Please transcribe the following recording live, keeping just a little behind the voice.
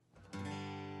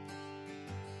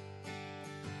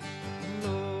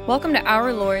Welcome to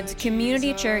Our Lord's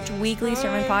Community Church Weekly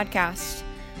Sermon Podcast.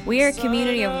 We are a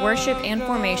community of worship and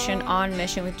formation on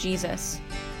mission with Jesus.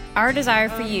 Our desire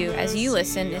for you as you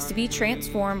listen is to be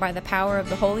transformed by the power of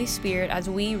the Holy Spirit as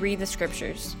we read the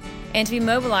Scriptures, and to be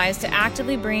mobilized to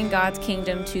actively bring God's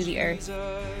kingdom to the earth.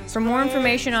 For more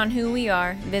information on who we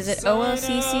are, visit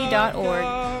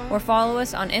olcc.org or follow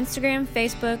us on Instagram,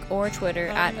 Facebook, or Twitter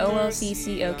at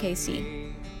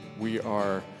olccokc. We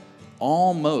are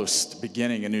almost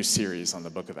beginning a new series on the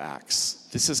book of Acts.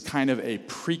 This is kind of a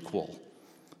prequel.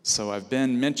 So I've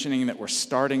been mentioning that we're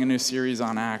starting a new series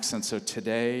on Acts, and so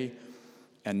today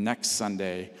and next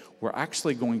Sunday, we're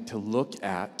actually going to look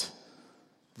at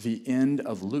the end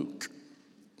of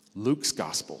Luke's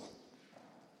gospel.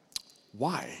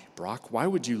 Why, Brock? Why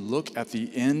would you look at the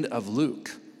end of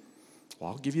Luke?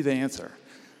 Well, I'll give you the answer.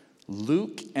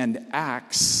 Luke and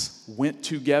Acts went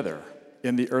together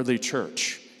in the early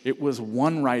church. It was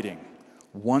one writing,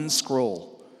 one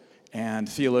scroll, and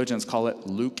theologians call it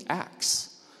Luke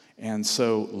Acts. And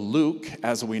so Luke,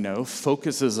 as we know,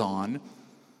 focuses on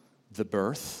the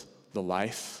birth, the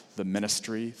life, the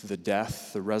ministry, the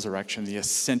death, the resurrection, the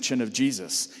ascension of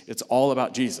Jesus. It's all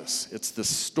about Jesus. It's the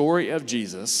story of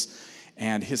Jesus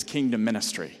and his kingdom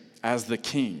ministry as the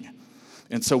king.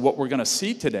 And so what we're going to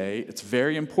see today, it's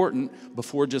very important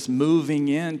before just moving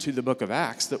into the book of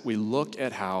Acts that we look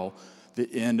at how the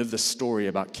end of the story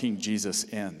about King Jesus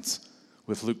ends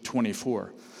with Luke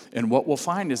 24. And what we'll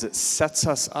find is it sets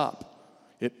us up.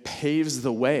 It paves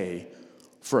the way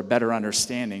for a better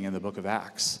understanding in the book of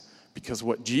Acts. Because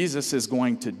what Jesus is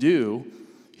going to do,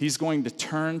 he's going to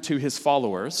turn to his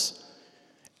followers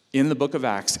in the book of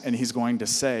Acts, and he's going to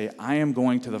say, I am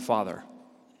going to the Father.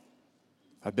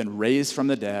 I've been raised from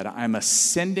the dead. I'm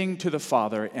ascending to the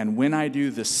Father, and when I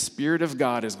do, the Spirit of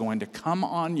God is going to come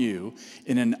on you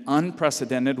in an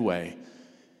unprecedented way,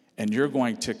 and you're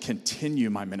going to continue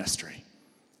my ministry.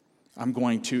 I'm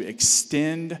going to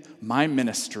extend my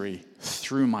ministry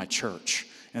through my church.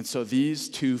 And so these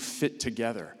two fit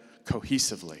together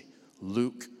cohesively,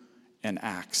 Luke and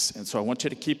Acts. And so I want you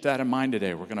to keep that in mind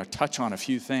today. We're going to touch on a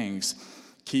few things,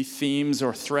 key themes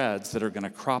or threads that are going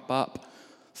to crop up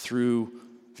through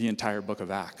the entire book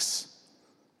of Acts.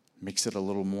 Makes it a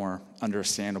little more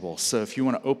understandable. So if you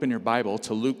want to open your Bible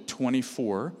to Luke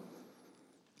 24,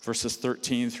 verses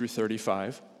 13 through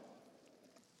 35.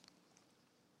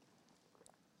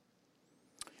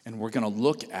 And we're going to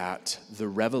look at the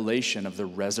revelation of the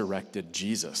resurrected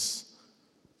Jesus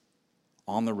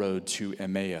on the road to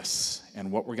Emmaus. And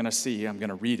what we're going to see, I'm going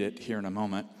to read it here in a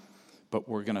moment, but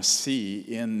we're going to see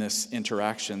in this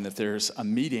interaction that there's a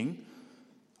meeting,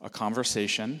 a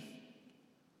conversation,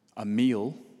 a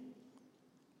meal,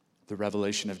 the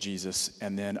revelation of Jesus,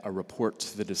 and then a report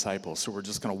to the disciples. So we're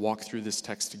just going to walk through this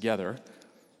text together.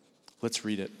 Let's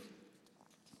read it.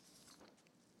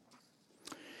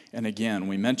 And again,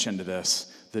 we mentioned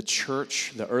this,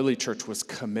 the early church was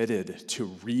committed to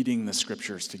reading the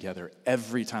scriptures together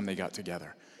every time they got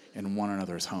together in one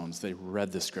another's homes. They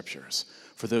read the scriptures.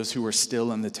 For those who were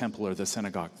still in the temple or the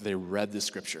synagogue, they read the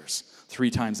scriptures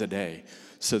 3 times a day.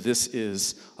 So this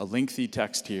is a lengthy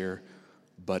text here,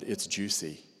 but it's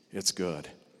juicy. It's good.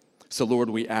 So Lord,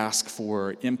 we ask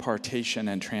for impartation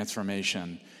and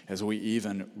transformation as we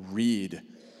even read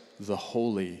the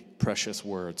holy, precious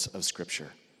words of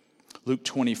Scripture. Luke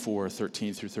 24,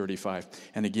 13 through 35.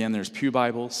 And again, there's pew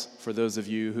Bibles. For those of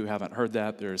you who haven't heard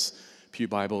that, there's pew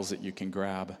Bibles that you can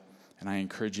grab. And I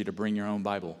encourage you to bring your own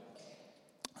Bible.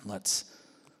 Let's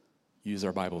use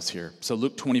our Bibles here. So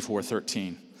Luke 24,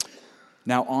 13.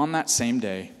 Now on that same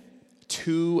day,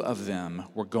 2 of them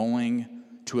were going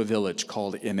to a village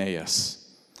called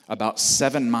Emmaus, about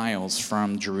 7 miles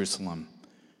from Jerusalem,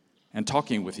 and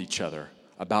talking with each other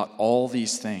about all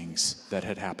these things that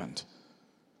had happened.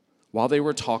 While they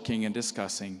were talking and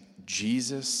discussing,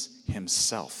 Jesus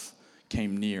himself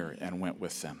came near and went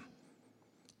with them.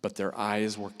 But their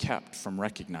eyes were kept from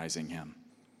recognizing him.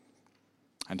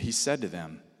 And he said to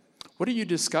them, "What are you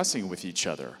discussing with each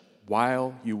other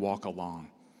while you walk along?"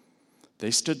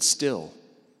 They stood still,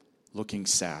 looking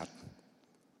sad.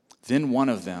 Then one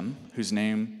of them, whose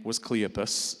name was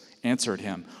Cleopas, answered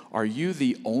him, "Are you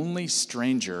the only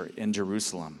stranger in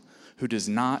Jerusalem who does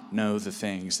not know the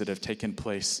things that have taken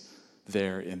place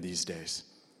there in these days?"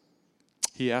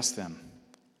 He asked them,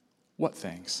 "What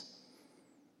things?"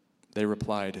 They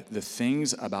replied, "The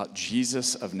things about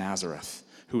Jesus of Nazareth,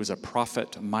 who was a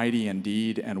prophet, mighty in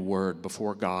deed and word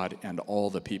before God and all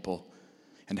the people,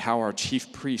 and how our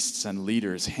chief priests and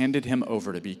leaders handed him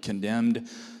over to be condemned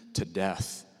to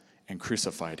death and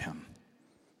crucified him.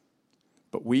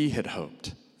 But we had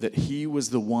hoped that he was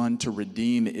the one to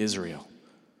redeem Israel.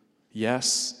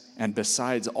 Yes, and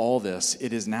besides all this,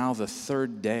 it is now the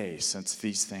third day since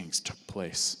these things took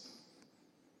place.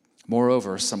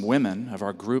 Moreover, some women of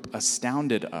our group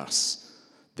astounded us.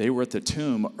 They were at the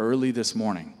tomb early this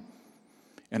morning,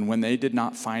 and when they did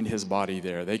not find his body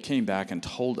there, they came back and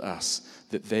told us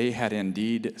that they had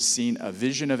indeed seen a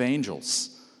vision of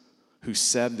angels who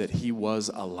said that he was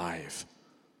alive.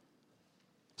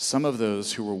 Some of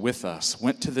those who were with us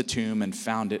went to the tomb and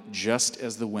found it just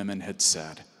as the women had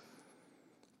said,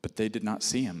 but they did not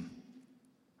see him.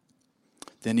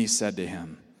 Then he said to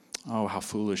him, "Oh, how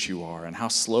foolish you are, and how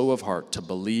slow of heart to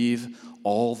believe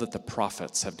all that the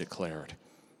prophets have declared.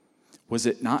 Was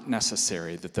it not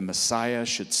necessary that the Messiah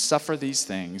should suffer these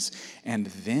things and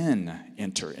then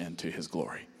enter into his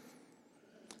glory?"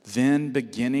 Then,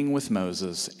 beginning with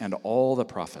Moses and all the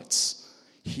prophets,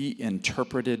 he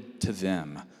interpreted to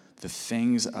them the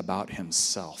things about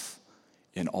himself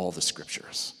in all the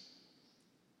scriptures.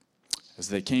 As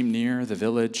they came near the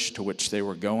village to which they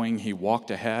were going, he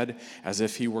walked ahead as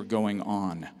if he were going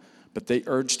on. But they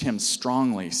urged him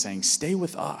strongly, saying, "Stay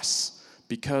with us,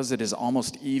 because it is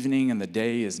almost evening and the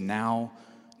day is now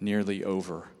nearly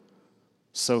over."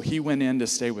 So he went in to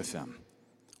stay with them.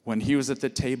 When he was at the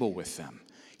table with them,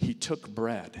 he took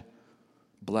bread,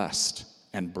 blessed,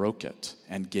 and broke it,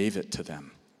 and gave it to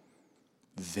them.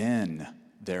 Then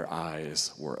their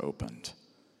eyes were opened,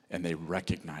 and they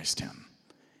recognized him,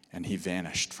 and he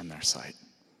vanished from their sight.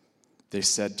 They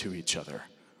said to each other,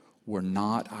 "Were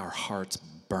not our hearts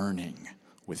burning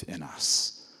within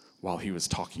us while he was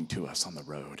talking to us on the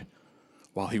road,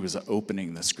 while he was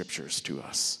opening the scriptures to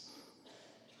us?"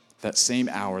 That same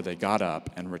hour they got up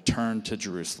and returned to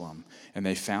Jerusalem, and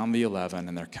they found the 11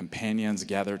 and their companions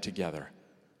gathered together.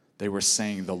 They were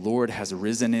saying, "The Lord has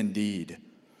risen indeed,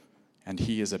 and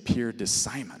he has appeared to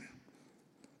Simon."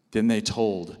 Then they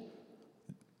told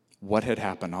what had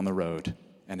happened on the road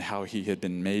and how he had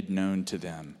been made known to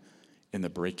them in the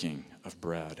breaking of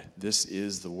bread. This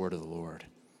is the word of the Lord.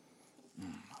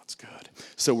 That's good.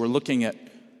 So we're looking at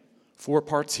 4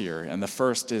 parts here, and the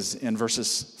first is in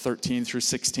verses 13 through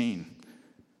 16.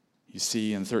 You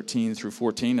see in 13 through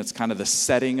 14, it's kind of the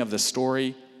setting of the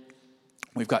story.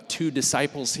 We've got 2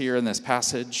 disciples here in this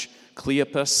passage,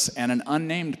 Cleopas and an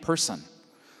unnamed person.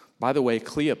 By the way,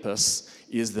 Cleopas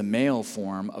is the male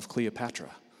form of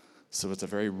Cleopatra. So it's a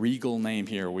very regal name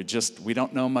here. We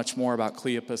don't know much more about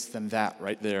Cleopas than that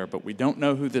right there, but we don't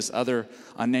know who this other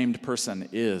unnamed person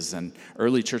is. And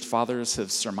early church fathers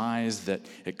have surmised that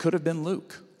it could have been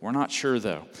Luke. We're not sure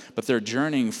though. But they're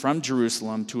journeying from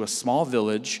Jerusalem to a small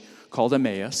village called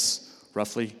Emmaus,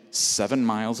 roughly 7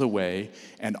 miles away,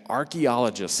 and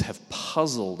archaeologists have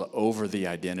puzzled over the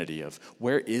identity of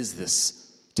where is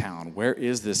this town? Where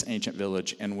is this ancient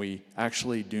village? And we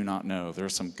actually do not know. There are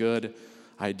some good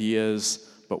ideas,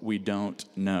 but we don't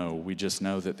know. We just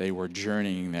know that they were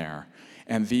journeying there.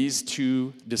 And these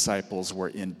 2 disciples were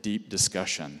in deep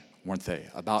discussion, weren't they,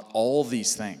 about all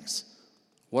these things.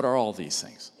 What are all these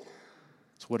things?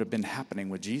 It's what had been happening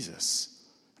with Jesus.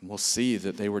 And we'll see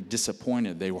that they were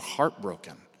disappointed. They were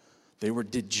heartbroken. They were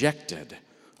dejected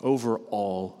over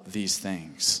all these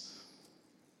things.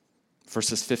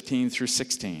 Verses 15 through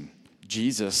 16,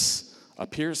 Jesus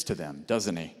appears to them,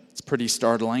 doesn't he? It's pretty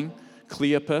startling.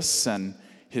 Cleopas and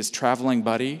his traveling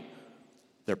buddy,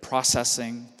 they're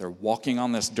processing, they're walking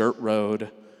on this dirt road,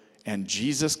 and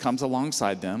Jesus comes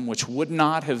alongside them, which would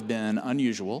not have been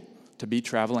unusual to be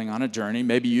traveling on a journey.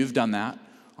 Maybe you've done that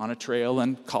on a trail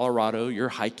in Colorado. You're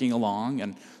hiking along,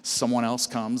 and someone else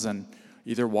comes and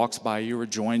either walks by you or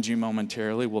joins you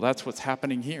momentarily. Well, that's what's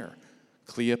happening here.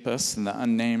 Cleopas and the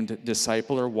unnamed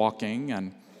disciple are walking,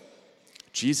 and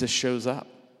Jesus shows up.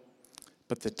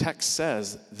 But the text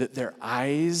says that their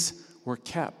eyes were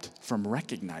kept from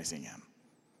recognizing him.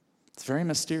 It's very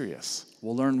mysterious.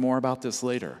 We'll learn more about this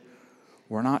later.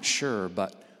 We're not sure,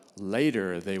 but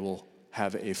later they will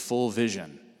have a full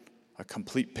vision, a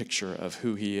complete picture of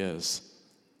who he is.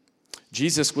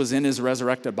 Jesus was in his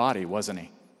resurrected body, wasn't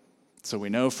he? So we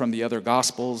know from the other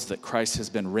Gospels that Christ has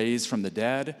been raised from the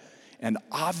dead. And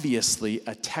obviously,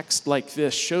 a text like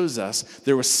this shows us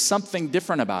there was something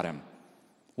different about him,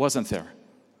 wasn't there?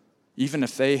 Even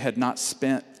if they had not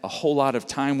spent a whole lot of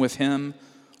time with him,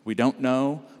 we don't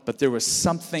know, but there was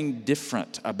something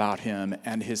different about him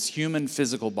and his human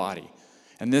physical body.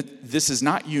 And this is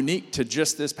not unique to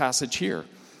just this passage here.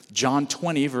 John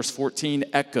 20, verse 14,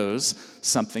 echoes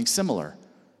something similar.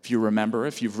 If you remember,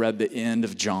 if you've read the end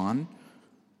of John,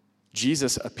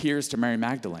 Jesus appears to Mary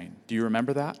Magdalene. Do you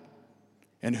remember that?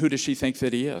 And who does she think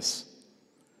that he is?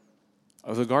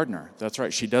 Oh, the gardener. That's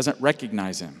right. She doesn't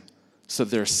recognize him. So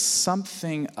there's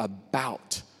something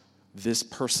about this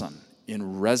person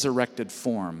in resurrected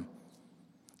form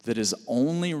that is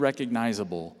only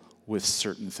recognizable with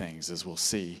certain things, as we'll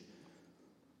see.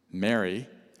 Mary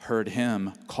heard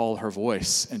him call her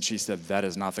voice, and she said, "That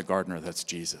is not the gardener, that's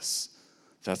Jesus.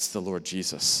 That's the Lord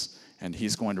Jesus." And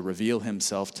he's going to reveal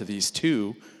himself to these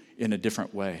two in a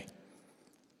different way.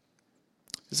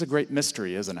 It's a great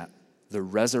mystery, isn't it? The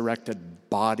resurrected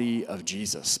body of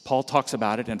Jesus. Paul talks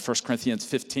about it in 1 Corinthians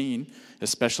 15,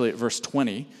 especially at verse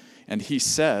 20, and he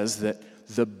says that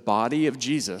the body of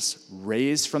Jesus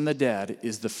raised from the dead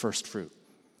is the first fruit.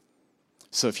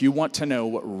 So if you want to know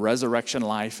what resurrection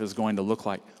life is going to look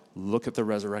like, look at the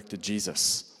resurrected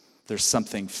Jesus. There's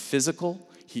something physical.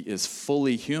 He is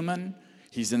fully human.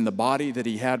 He's in the body that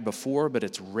he had before, but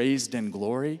it's raised in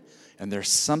glory, and there's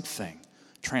something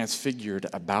transfigured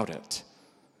about it.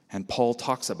 And Paul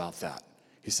talks about that.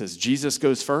 He says Jesus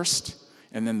goes first,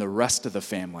 and then the rest of the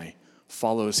family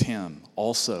follows him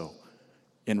also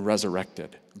in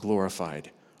resurrected,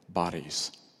 glorified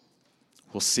bodies.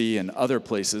 We'll see in other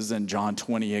places in John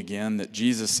 20 again that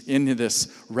Jesus in this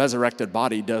resurrected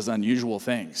body does unusual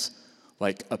things,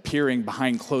 like appearing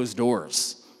behind closed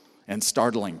doors and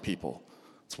startling people.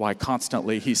 That's why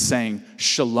constantly he's saying,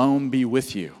 "Shalom be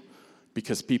with you,"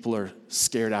 because people are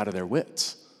scared out of their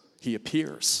wits. He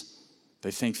appears.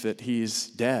 They think that he's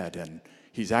dead and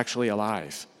he's actually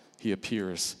alive. He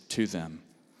appears to them.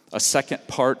 A second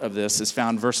part of this is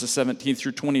found verses 17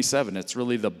 through 27. It's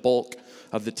really the bulk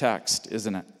of the text,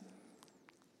 isn't it?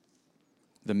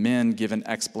 The men give an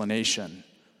explanation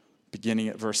beginning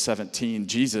at verse 17.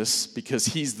 Jesus, because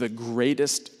he's the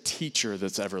greatest teacher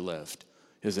that's ever lived,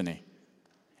 isn't he?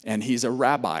 And he's a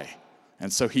rabbi.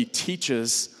 And so he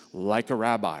teaches like a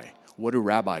rabbi. What do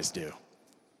rabbis do?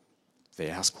 They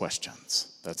ask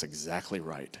questions. That's exactly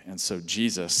right. And so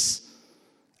Jesus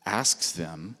asks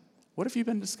them, "What have you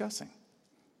been discussing?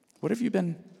 What have you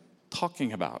been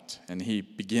talking about?" And he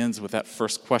begins with that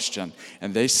first question.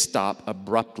 And they stop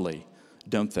abruptly,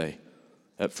 don't they,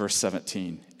 at verse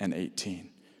 17 and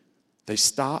 18. They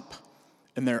stop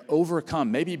and they're overcome,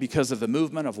 maybe because of the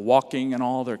movement of walking and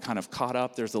all. They're kind of caught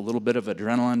up. There's a little bit of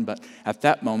adrenaline. But at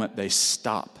that moment, they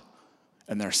stop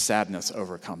and their sadness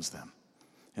overcomes them.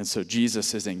 And so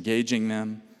Jesus is engaging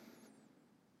them,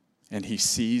 and he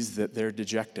sees that they're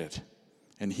dejected,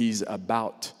 and he's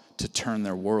about to turn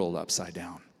their world upside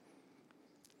down.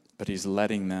 But he's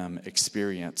letting them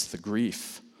experience the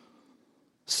grief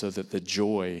so that the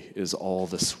joy is all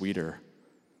the sweeter.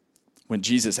 When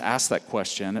Jesus asked that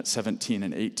question at 17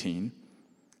 and 18,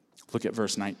 look at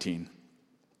verse 19.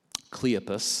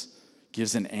 Cleopas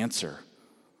gives an answer.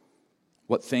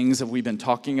 What things have we been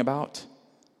talking about?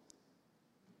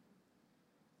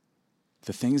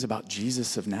 The things about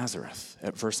Jesus of Nazareth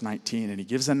at verse 19. And he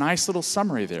gives a nice little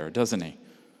summary there, doesn't he?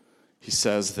 He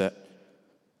says that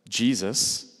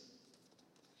Jesus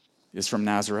is from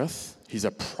Nazareth. He's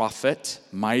a prophet,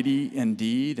 mighty in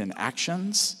deed and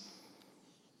actions.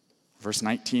 Verse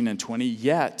 19 and 20,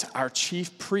 yet our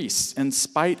chief priests, in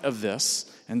spite of this,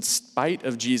 in spite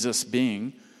of Jesus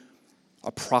being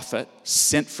a prophet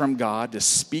sent from God to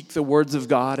speak the words of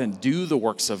God and do the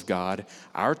works of God,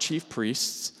 our chief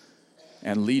priests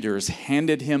and leaders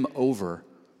handed him over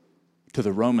to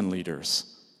the Roman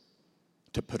leaders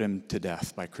to put him to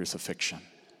death by crucifixion.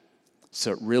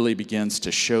 So it really begins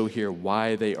to show here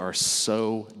why they are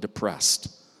so depressed.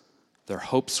 Their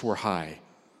hopes were high.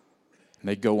 And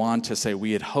they go on to say,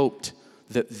 we had hoped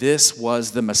that this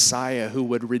was the Messiah who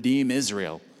would redeem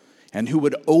Israel and who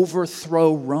would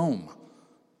overthrow Rome.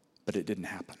 But it didn't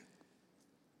happen.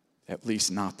 At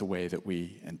least not the way that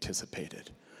we anticipated.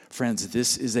 Friends,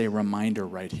 this is a reminder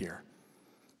right here.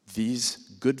 These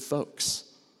good folks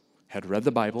had read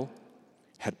the Bible,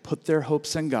 had put their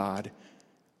hopes in God,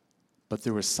 but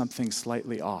there was something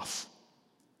slightly off.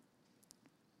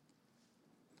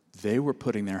 They were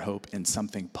putting their hope in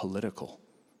something political,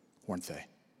 weren't they?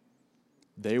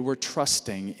 They were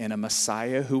trusting in a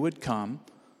Messiah who would come,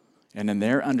 and in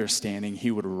their understanding,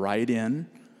 he would ride in,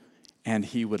 and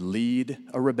he would lead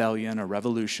a rebellion, a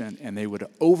revolution, and they would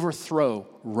overthrow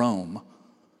Rome,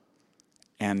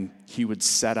 and he would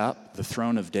set up the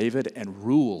throne of David and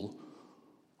rule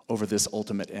over this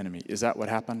ultimate enemy. Is that what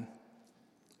happened?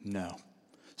 No.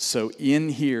 So in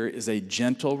here is a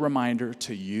gentle reminder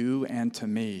to you and to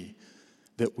me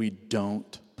that we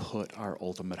don't put our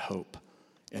ultimate hope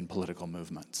in political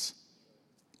movements.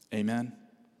 Amen?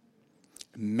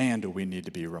 Man, do we need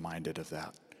to be reminded of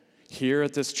that. Here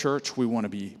at this church, we want to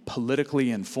be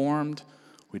politically informed.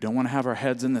 We don't want to have our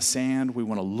heads in the sand. We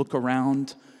want to look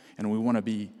around, and we want to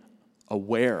be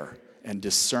aware and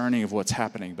discerning of what's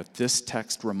happening. But this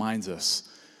text reminds us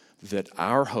that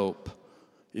our hope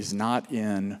is not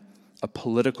in a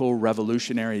political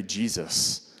revolutionary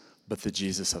Jesus, but the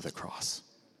Jesus of the cross.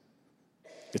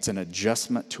 It's an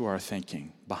adjustment to our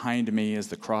thinking. Behind me is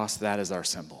the cross. That is our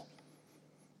symbol.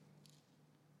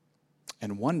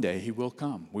 And one day he will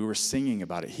come. We were singing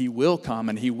about it. He will come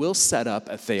and he will set up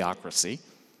a theocracy,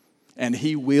 and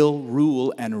he will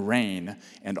rule and reign,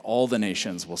 and all the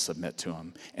nations will submit to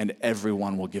him, and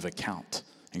everyone will give account,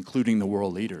 including the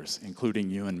world leaders, including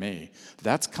you and me.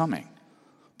 That's coming.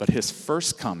 But his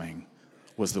first coming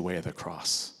was the way of the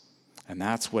cross. And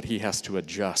that's what he has to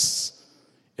adjust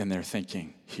in their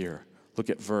thinking here. Look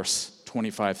at verse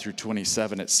 25 through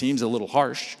 27. It seems a little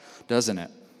harsh, doesn't it?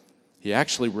 He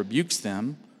actually rebukes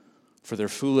them for their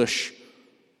foolishness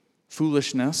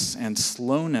and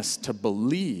slowness to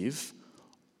believe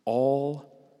all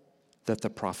that the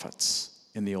prophets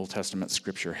in the Old Testament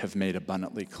scripture have made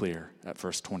abundantly clear at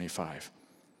verse 25.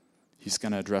 He's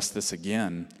going to address this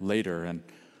again later in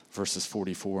verses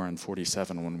 44 and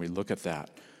 47 when we look at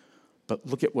that. But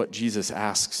look at what Jesus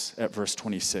asks at verse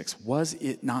 26. Was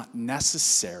it not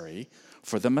necessary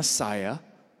for the Messiah,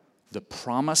 the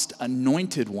promised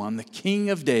anointed one, the King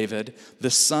of David, the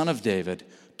Son of David,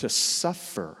 to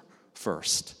suffer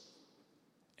first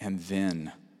and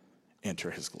then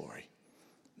enter his glory?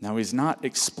 Now, he's not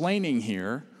explaining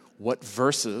here what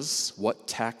verses, what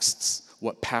texts,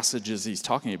 what passages he's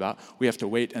talking about. We have to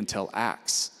wait until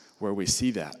Acts where we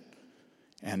see that.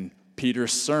 And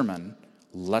Peter's sermon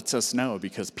lets us know,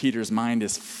 because Peter's mind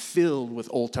is filled with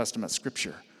Old Testament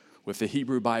scripture, with the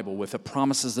Hebrew Bible, with the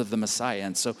promises of the Messiah.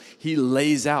 And so he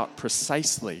lays out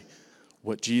precisely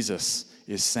what Jesus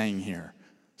is saying here.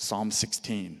 Psalm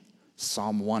 16,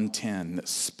 Psalm 110, that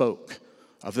spoke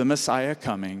of the Messiah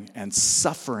coming and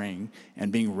suffering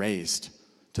and being raised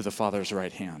to the Father's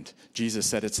right hand. Jesus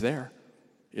said it's there.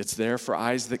 It's there for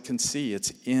eyes that can see.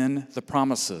 It's in the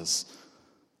promises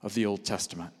of the Old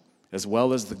Testament, as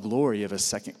well as the glory of his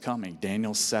second coming,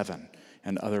 Daniel 7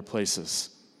 and other places.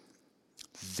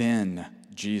 Then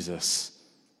Jesus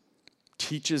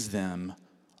teaches them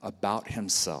about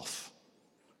himself.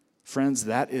 Friends,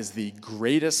 that is the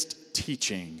greatest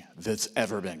teaching that's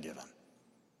ever been given.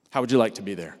 How would you like to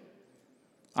be there?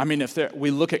 I mean,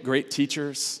 we look at great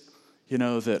teachers,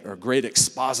 that are great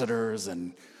expositors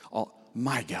and all.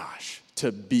 My gosh,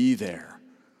 to be there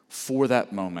for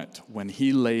that moment when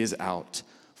he lays out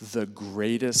the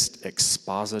greatest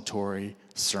expository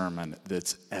sermon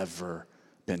that's ever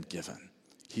been given.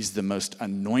 He's the most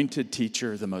anointed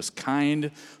teacher, the most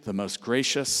kind, the most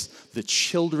gracious. The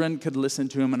children could listen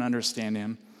to him and understand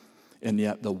him, and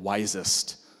yet the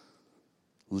wisest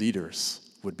leaders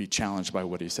would be challenged by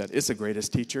what he said. It's the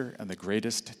greatest teacher and the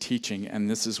greatest teaching, and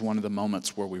this is one of the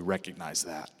moments where we recognize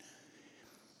that.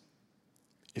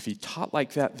 If he taught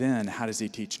like that then, how does he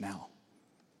teach now?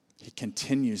 He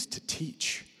continues to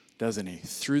teach, doesn't he?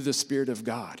 Through the Spirit of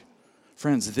God.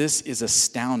 Friends, this is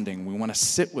astounding. We want to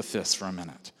sit with this for a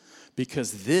minute,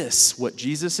 because this, what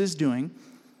Jesus is doing,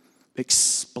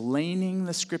 explaining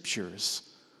the scriptures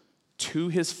to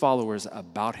his followers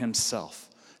about himself,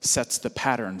 sets the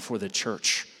pattern for the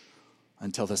church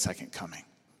until the second coming.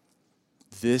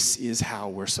 This is how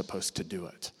we're supposed to do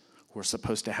it. We're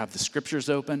supposed to have the scriptures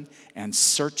open and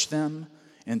search them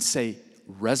and say,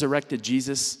 resurrected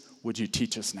Jesus, would you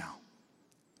teach us now?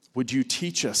 Would you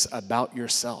teach us about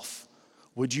yourself?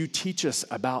 Would you teach us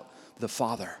about the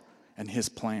Father and his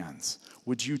plans?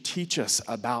 Would you teach us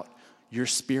about your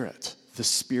Spirit, the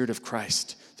Spirit of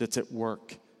Christ that's at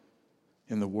work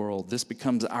in the world? This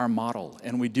becomes our model,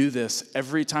 and we do this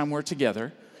every time we're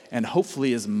together, and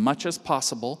hopefully as much as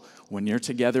possible when you're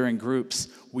together in groups,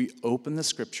 we open the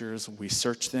scriptures, we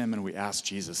search them, and we ask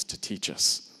Jesus to teach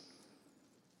us.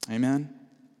 Amen?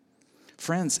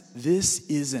 Friends, this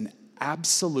is an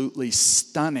absolutely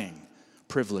stunning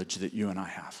privilege that you and I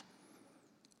have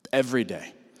every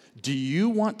day. Do you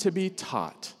want to be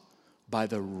taught by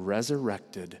the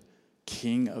resurrected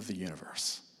King of the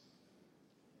universe?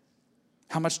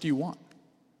 How much do you want?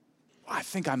 I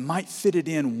think I might fit it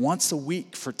in once a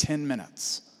week for 10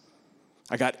 minutes.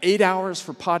 I got 8 hours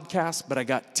for podcasts, but I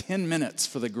got 10 minutes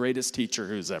for the greatest teacher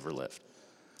who's ever lived.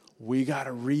 We got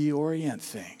to reorient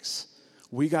things.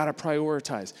 We got to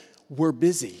prioritize. We're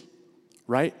busy,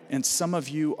 right? And some of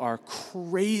you are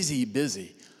crazy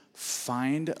busy.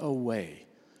 Find a way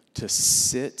to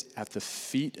sit at the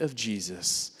feet of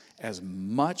Jesus as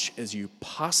much as you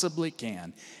possibly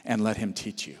can and let him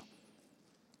teach you.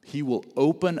 He will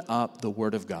open up the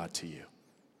Word of God to you.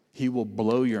 He will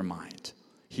blow your mind.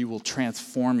 He will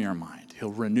transform your mind.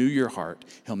 He'll renew your heart.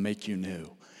 He'll make you new.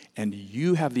 And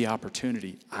you have the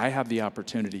opportunity, I have the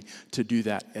opportunity to do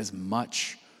that as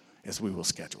much as we will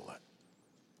schedule it.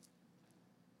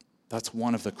 That's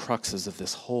one of the cruxes of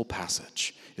this whole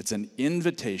passage. It's an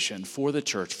invitation for the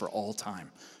church for all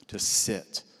time to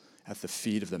sit at the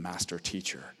feet of the master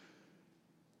teacher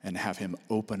and have him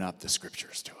open up the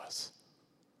scriptures to us.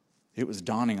 It was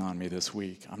dawning on me this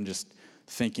week. I'm just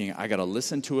thinking, I got to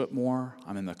listen to it more.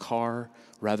 I'm in the car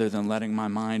rather than letting my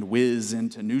mind whiz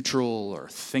into neutral or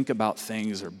think about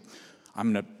things. Or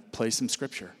I'm going to play some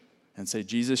scripture and say,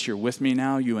 Jesus, you're with me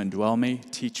now. You indwell me.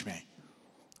 Teach me.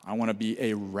 I want to be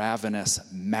a ravenous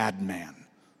madman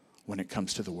when it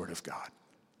comes to the Word of God.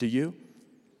 Do you?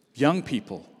 Young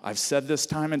people, I've said this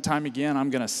time and time again.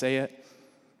 I'm going to say it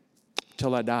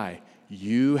till I die.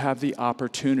 You have the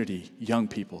opportunity, young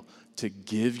people, to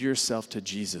give yourself to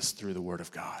Jesus through the Word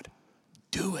of God.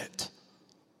 Do it.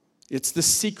 It's the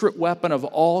secret weapon of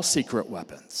all secret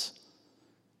weapons.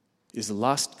 Is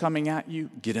lust coming at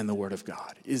you? Get in the Word of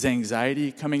God. Is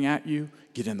anxiety coming at you?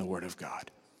 Get in the Word of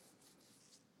God.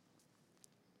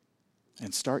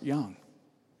 And start young.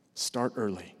 Start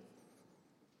early.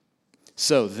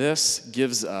 So this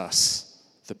gives us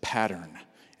the pattern.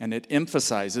 And it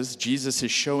emphasizes, Jesus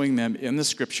is showing them in the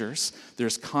scriptures,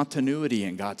 there's continuity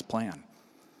in God's plan.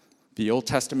 The Old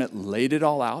Testament laid it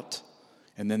all out,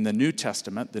 and then the New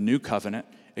Testament, the New Covenant,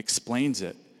 explains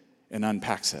it and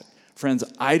unpacks it. Friends,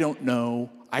 I don't know,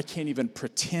 I can't even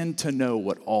pretend to know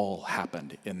what all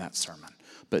happened in that sermon.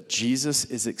 But Jesus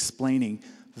is explaining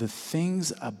the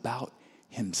things about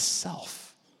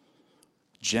himself.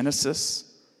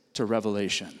 Genesis to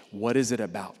Revelation, what is it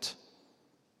about?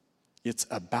 It's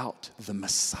about the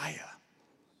Messiah.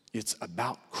 It's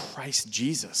about Christ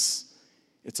Jesus.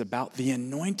 It's about the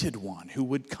anointed one who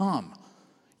would come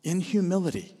in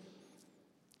humility,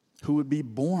 who would be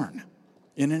born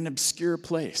in an obscure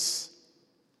place,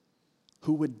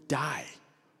 who would die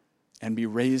and be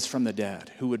raised from the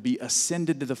dead, who would be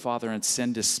ascended to the Father and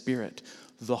send his Spirit.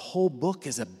 The whole book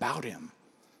is about him.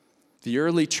 The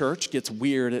early church gets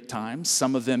weird at times.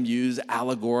 Some of them use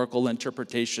allegorical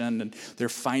interpretation, and they're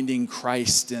finding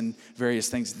Christ in various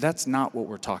things. That's not what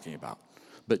we're talking about.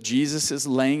 But Jesus is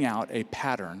laying out a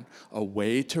pattern, a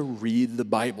way to read the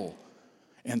Bible.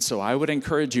 And so I would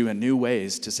encourage you in new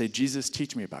ways to say, Jesus,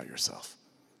 teach me about yourself.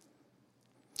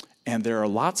 And there are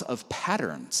lots of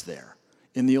patterns there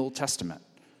in the Old Testament.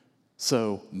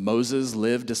 So Moses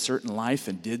lived a certain life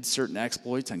and did certain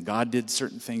exploits, and God did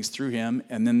certain things through him.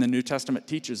 And then the New Testament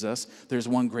teaches us there's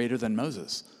one greater than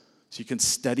Moses. So you can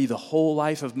study the whole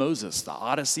life of Moses, the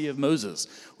Odyssey of Moses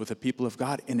with the people of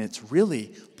God. And it's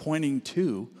really pointing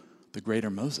to the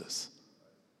greater Moses,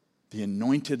 the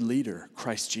anointed leader,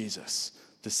 Christ Jesus.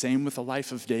 The same with the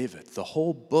life of David. The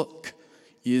whole book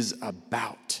is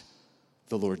about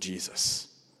the Lord Jesus.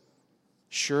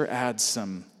 Sure adds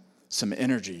some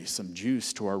energy, some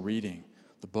juice to our reading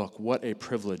the book. What a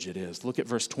privilege it is. Look at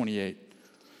verse 28.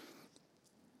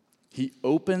 He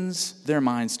opens their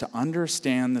minds to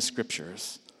understand the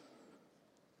scriptures,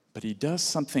 but he does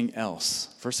something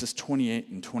else. Verses 28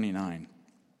 and 29.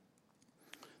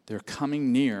 They're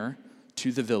coming near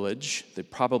to the village. They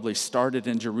probably started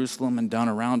in Jerusalem and done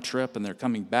a round trip, and they're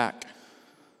coming back.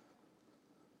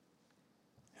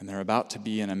 And they're about to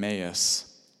be in Emmaus.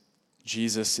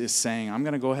 Jesus is saying, I'm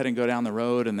going to go ahead and go down the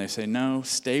road. And they say, no,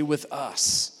 stay with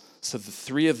us. So the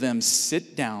three of them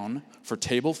sit down for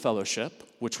table fellowship,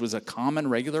 which was a common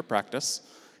regular practice.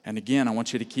 And again, I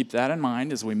want you to keep that in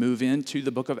mind as we move into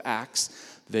the book of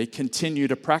Acts. They continue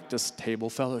to practice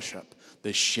table fellowship.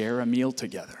 They share a meal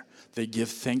together. They give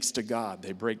thanks to God.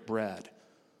 They break bread.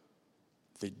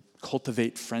 They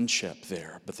cultivate friendship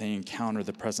there, but they encounter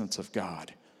the presence of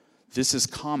God. This is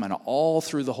common all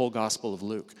through the whole Gospel of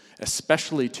Luke,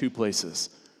 especially two places.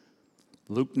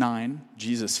 Luke 9,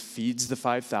 Jesus feeds the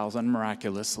 5,000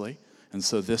 miraculously, and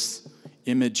so this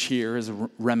image here is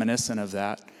reminiscent of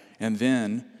that. And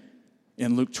then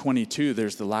in Luke 22,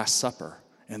 there's the Last Supper.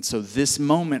 And so this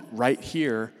moment right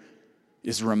here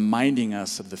is reminding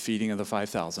us of the feeding of the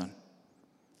 5,000,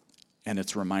 and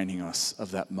it's reminding us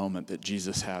of that moment that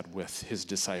Jesus had with his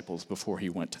disciples before he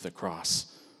went to the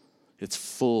cross. It's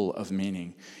full of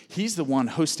meaning. He's the one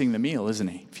hosting the meal, isn't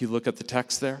he? If you look at the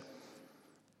text there,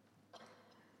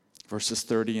 verses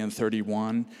 30 and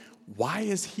 31, why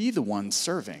is he the one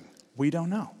serving? We don't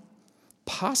know.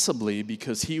 Possibly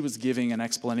because he was giving an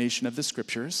explanation of the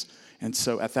scriptures, and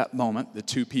so at that moment, the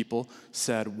two people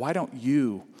said, why don't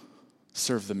you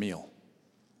serve the meal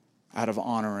out of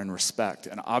honor and respect?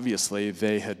 And obviously,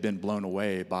 they had been blown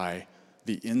away by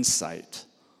the insight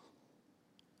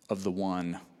of the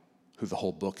one who the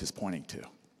whole book is pointing to.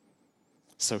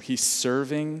 So he's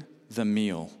serving the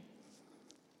meal.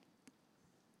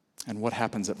 And what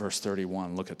happens at verse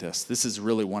 31? Look at this. This is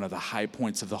really one of the high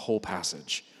points of the whole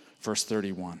passage. Verse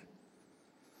 31.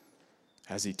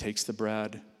 As he takes the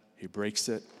bread, he breaks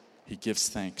it, he gives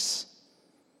thanks.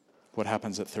 What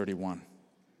happens at 31?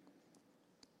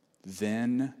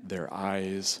 Then their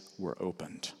eyes were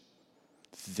opened.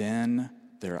 Then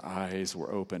their eyes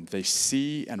were opened. They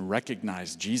see and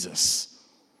recognize Jesus.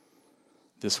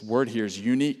 This word here is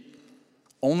unique.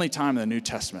 Only time in the New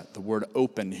Testament the word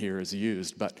open here is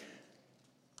used, but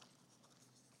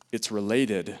it's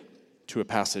related to a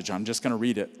passage. I'm just going to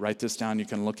read it. Write this down. You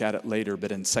can look at it later.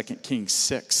 But in 2 Kings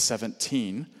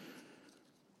 6:17,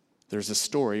 there's a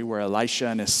story where Elisha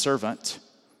and his servant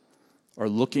are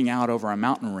looking out over a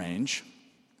mountain range.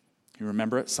 You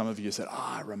remember it? Some of you said,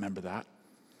 I remember that.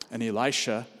 And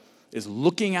Elisha is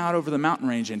looking out over the mountain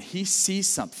range, and he sees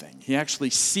something. He actually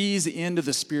sees into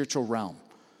the spiritual realm.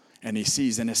 And he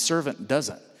sees, and his servant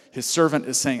doesn't. His servant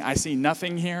is saying, I see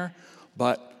nothing here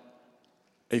but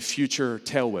a future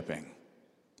tail whipping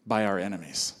by our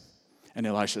enemies. And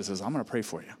Elisha says, I'm going to pray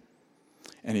for you.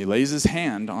 And he lays his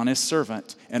hand on his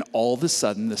servant, and all of a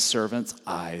sudden, the servant's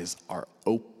eyes are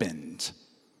opened.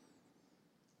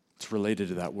 It's related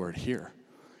to that word here.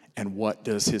 And what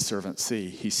does his servant see?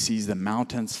 He sees the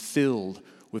mountains filled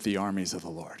with the armies of the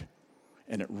Lord.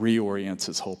 And it reorients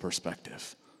his whole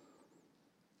perspective.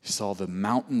 He saw the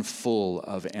mountain full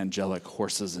of angelic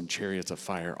horses and chariots of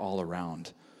fire all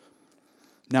around.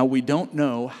 Now, we don't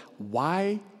know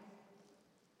why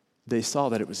they saw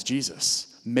that it was Jesus.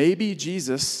 Maybe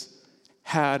Jesus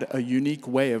had a unique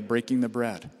way of breaking the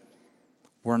bread.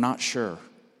 We're not sure.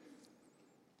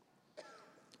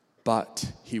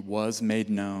 But he was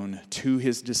made known to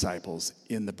his disciples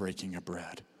in the breaking of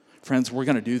bread. Friends, we're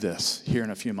going to do this here in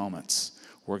a few moments.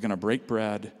 We're going to break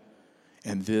bread,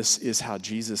 and this is how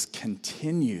Jesus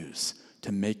continues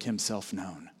to make himself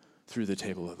known through the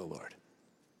table of the Lord,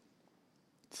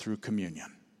 through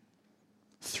communion,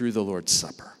 through the Lord's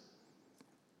Supper.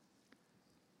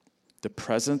 The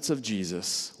presence of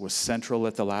Jesus was central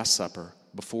at the Last Supper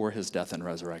before his death and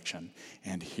resurrection.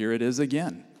 And here it is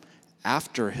again.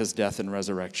 After his death and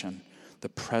resurrection, the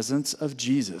presence of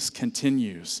Jesus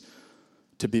continues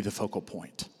to be the focal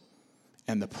point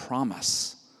and the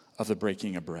promise of the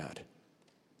breaking of bread.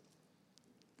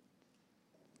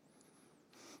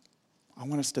 I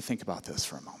want us to think about this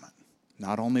for a moment.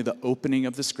 Not only the opening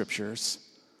of the scriptures,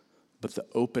 but the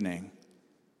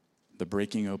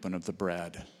breaking open of the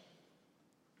bread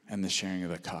and the sharing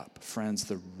of the cup. Friends,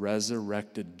 the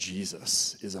resurrected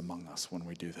Jesus is among us when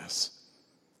we do this.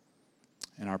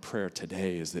 And our prayer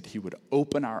today is that he would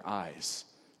open our eyes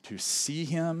to see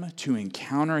him, to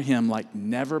encounter him like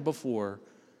never before.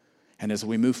 And as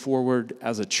we move forward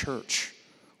as a church,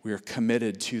 we are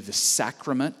committed to the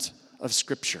sacrament of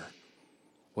Scripture.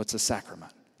 What's a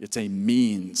sacrament? It's a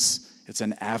means, it's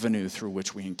an avenue through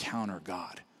which we encounter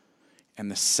God. And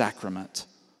the sacrament,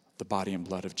 the body and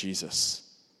blood of Jesus.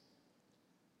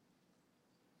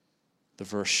 The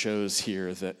verse shows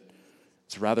here that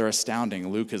it's rather astounding.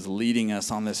 Luke is leading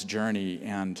us on this journey,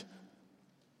 and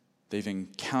they've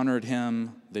encountered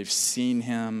him, they've seen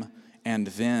him, and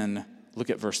then, look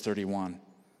at verse 31.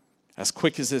 As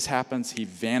quick as this happens, he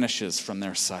vanishes from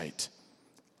their sight.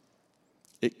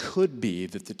 It could be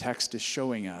that the text is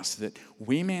showing us that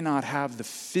we may not have the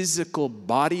physical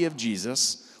body of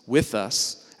Jesus with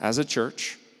us as a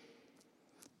church,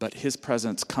 but his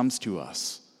presence comes to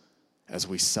us as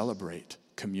we celebrate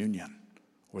communion,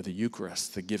 or the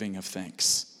Eucharist, the giving of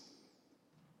thanks.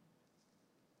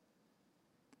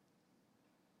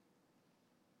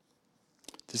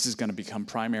 This is going to become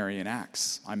primary in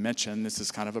Acts. I mentioned this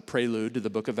is kind of a prelude to the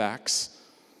book of Acts.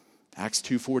 Acts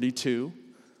 2:42.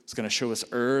 It's going to show us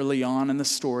early on in the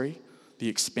story the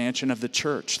expansion of the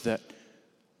church, that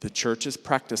the church is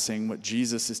practicing what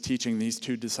Jesus is teaching these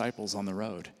two disciples on the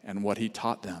road and what he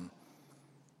taught them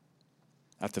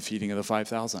at the feeding of the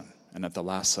 5,000 and at the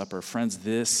Last Supper. Friends,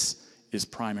 this is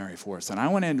primary for us. And I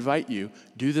want to invite you,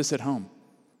 do this at home.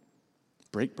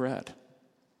 Break bread,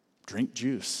 drink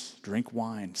juice, drink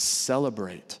wine,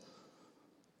 celebrate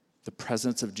the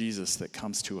presence of Jesus that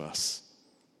comes to us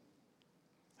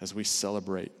as we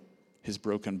celebrate his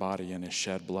broken body and his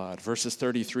shed blood. Verses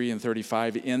 33 and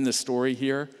 35 in the story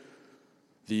here,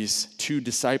 these two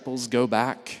disciples go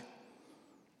back.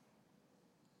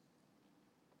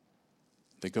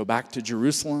 They go back to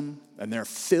Jerusalem, and they're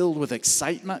filled with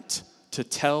excitement to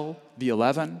tell the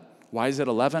 11. Why is it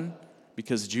 11?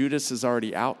 Because Judas is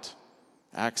already out.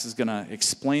 Acts is going to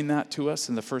explain that to us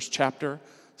in the first chapter.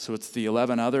 So it's the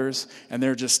 11 others, and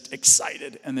they're just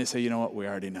excited. And they say, you know what, we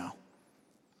already know.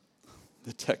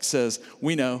 The text says,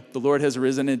 we know the Lord has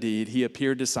risen indeed. He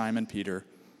appeared to Simon Peter.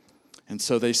 And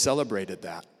so they celebrated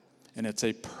that. And it's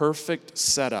a perfect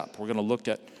setup. We're going to look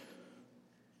at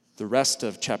the rest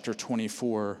of chapter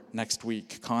 24 next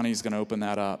week. Connie's going to open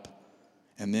that up.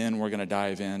 And then we're going to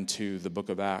dive into the book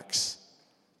of Acts.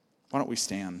 Why don't we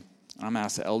stand? I'm going to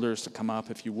ask the elders to come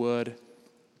up if you would.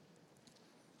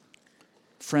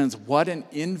 Friends, what an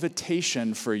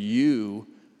invitation for you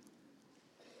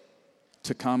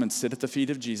to come and sit at the feet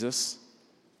of Jesus,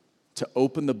 to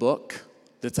open the book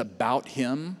that's about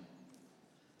him.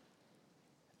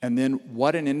 And then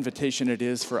what an invitation it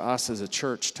is for us as a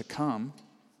church to come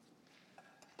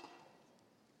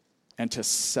and to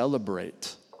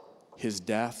celebrate his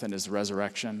death and his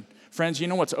resurrection. Friends, you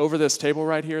know what's over this table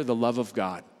right here? The love of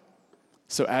God.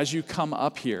 So as you come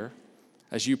up here,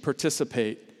 as you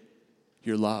participate,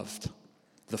 you're loved.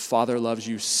 The Father loves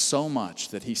you so much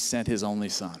that he sent his only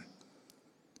Son.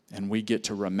 And we get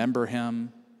to remember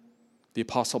him. The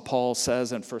Apostle Paul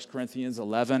says in 1 Corinthians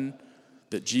 11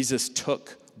 that Jesus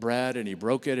took bread and he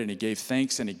broke it and he gave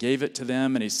thanks and he gave it to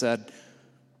them and he said,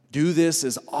 "Do this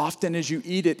as often as you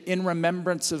eat it in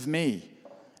remembrance of me."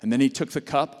 And then he took the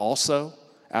cup also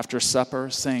after supper,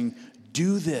 saying,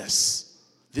 "Do this.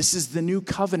 This is the new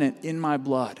covenant in my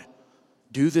blood.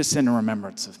 Do this in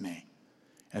remembrance of me."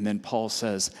 And then Paul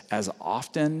says, "As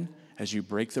often as you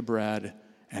break the bread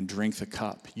and drink the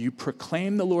cup, you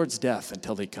proclaim the Lord's death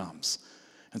until he comes."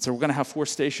 And so we're going to have 4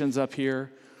 stations up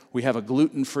here. We have a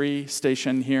gluten-free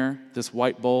station here, this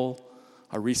white bowl,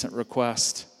 a recent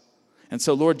request. And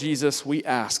so, Lord Jesus, we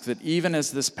ask that even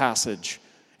as this passage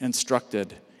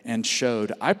instructed and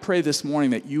showed, I pray this morning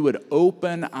that you would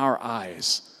open our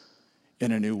eyes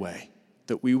in a new way,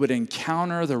 that we would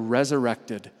encounter the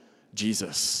resurrected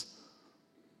Jesus.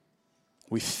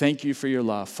 We thank you for your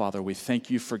love, Father. We thank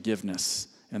you for forgiveness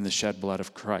in the shed blood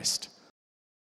of Christ.